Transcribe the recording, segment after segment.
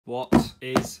What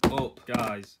is up,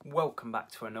 guys? Welcome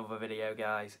back to another video,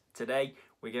 guys. Today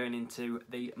we're going into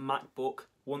the MacBook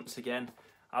once again.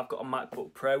 I've got a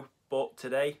MacBook Pro, but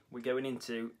today we're going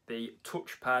into the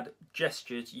touchpad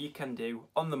gestures you can do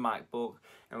on the MacBook,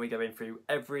 and we're going through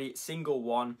every single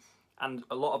one, and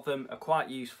a lot of them are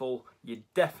quite useful. You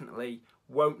definitely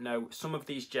won't know some of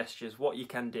these gestures, what you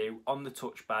can do on the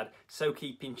touchpad, so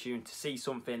keep in tune to see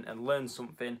something and learn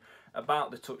something about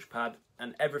the touchpad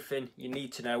and everything you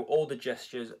need to know, all the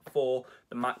gestures for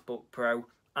the MacBook Pro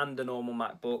and the normal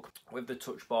MacBook with the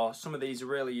touch bar. Some of these are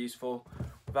really useful.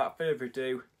 Without further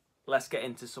ado, let's get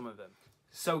into some of them.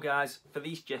 So guys, for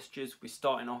these gestures we're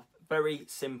starting off very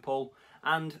simple,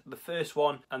 and the first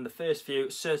one and the first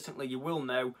few certainly you will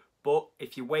know, but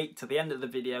if you wait to the end of the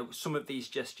video, some of these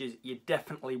gestures you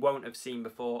definitely won't have seen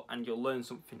before and you'll learn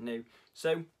something new.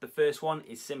 So the first one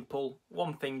is simple,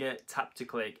 one finger tap to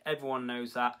click. Everyone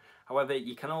knows that. However,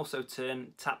 you can also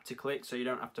turn tap to click so you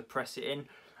don't have to press it in,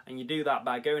 and you do that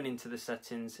by going into the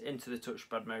settings, into the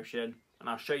touchpad motion, and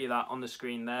I'll show you that on the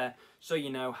screen there so you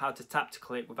know how to tap to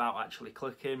click without actually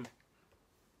clicking.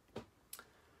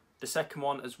 The second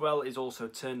one as well is also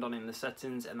turned on in the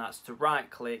settings, and that's to right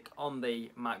click on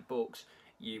the MacBooks.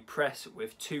 You press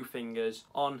with two fingers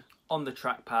on the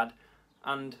trackpad,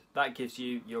 and that gives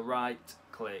you your right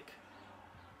click.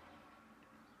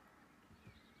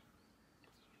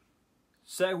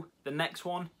 So the next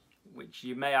one, which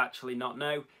you may actually not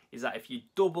know, is that if you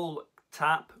double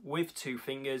tap with two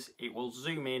fingers, it will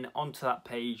zoom in onto that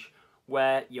page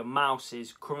where your mouse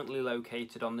is currently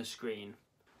located on the screen.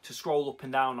 To scroll up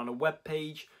and down on a web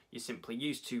page, you simply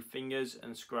use two fingers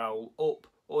and scroll up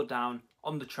or down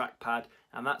on the trackpad,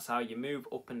 and that's how you move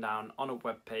up and down on a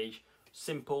web page.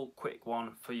 Simple, quick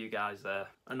one for you guys there.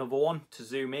 Another one to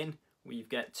zoom in, where you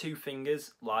get two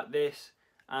fingers like this,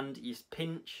 and you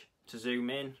pinch to zoom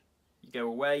in, you go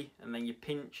away, and then you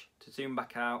pinch to zoom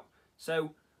back out.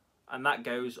 So, and that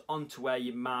goes onto where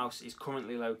your mouse is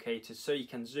currently located, so you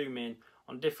can zoom in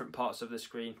on different parts of the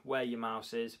screen where your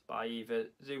mouse is by either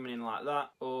zooming in like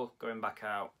that or going back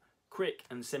out. Quick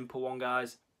and simple one,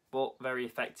 guys, but very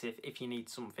effective if you need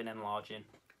something enlarging.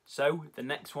 So the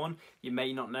next one you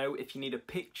may not know, if you need a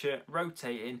picture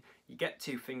rotating, you get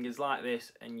two fingers like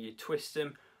this and you twist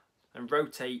them and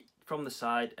rotate from the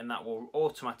side, and that will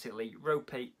automatically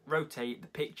rotate the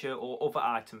picture or other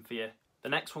item for you. The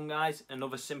next one, guys,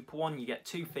 another simple one. You get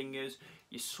two fingers,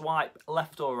 you swipe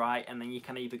left or right, and then you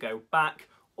can either go back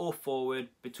or forward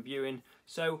between viewing.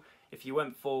 So if you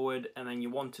went forward and then you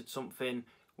wanted something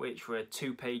which were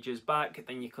 2 pages back,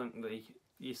 then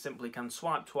you simply can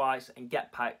swipe twice and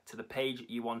get back to the page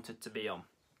you wanted to be on.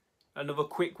 Another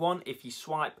quick one, if you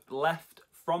swipe left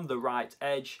from the right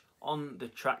edge on the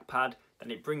trackpad, then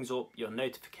it brings up your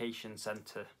notification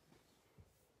center.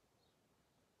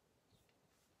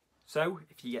 So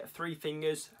if you get 3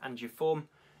 fingers and your thumb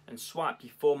and swipe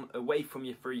your thumb away from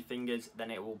your 3 fingers,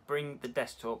 then it will bring the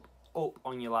desktop up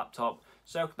on your laptop.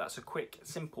 So that's a quick,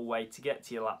 simple way to get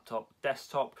to your laptop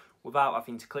desktop without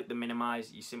having to click the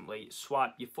minimize. You simply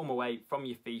swipe your thumb away from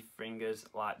your 3 fingers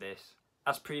like this.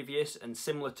 As previous and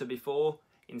similar to before,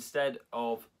 instead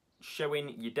of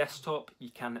showing your desktop, you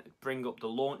can bring up the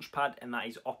launch pad, and that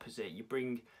is opposite. You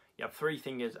have 3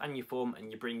 fingers and your thumb and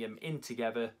you bring them in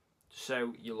together to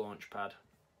show your launch pad,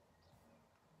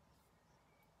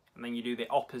 and then you do the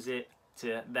opposite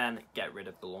to then get rid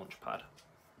of the launch pad.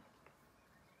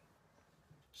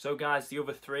 So guys, the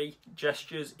other 3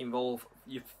 gestures involve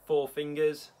your 4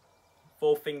 fingers.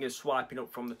 4 fingers swiping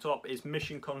up from the top is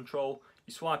mission control.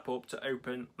 You swipe up to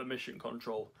open the mission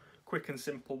control. Quick and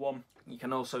simple one. You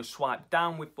can also swipe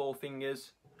down with 4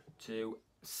 fingers to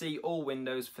see all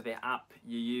windows for the app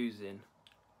you're using.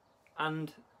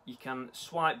 And you can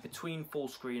swipe between full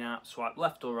screen apps, swipe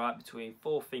left or right between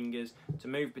 4 fingers to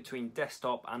move between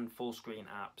desktop and full screen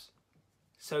apps.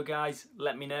 So guys,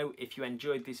 let me know if you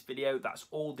enjoyed this video. That's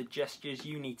all the gestures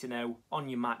you need to know on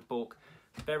your MacBook.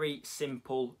 Very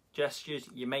simple gestures.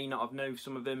 You may not have known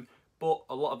some of them, but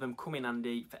a lot of them come in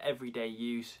handy for everyday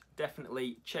use.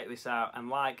 Definitely check this out and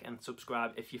like and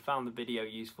subscribe if you found the video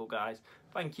useful, guys.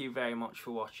 Thank you very much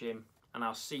for watching, and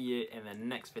I'll see you in the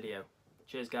next video.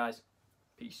 Cheers, guys.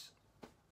 Peace.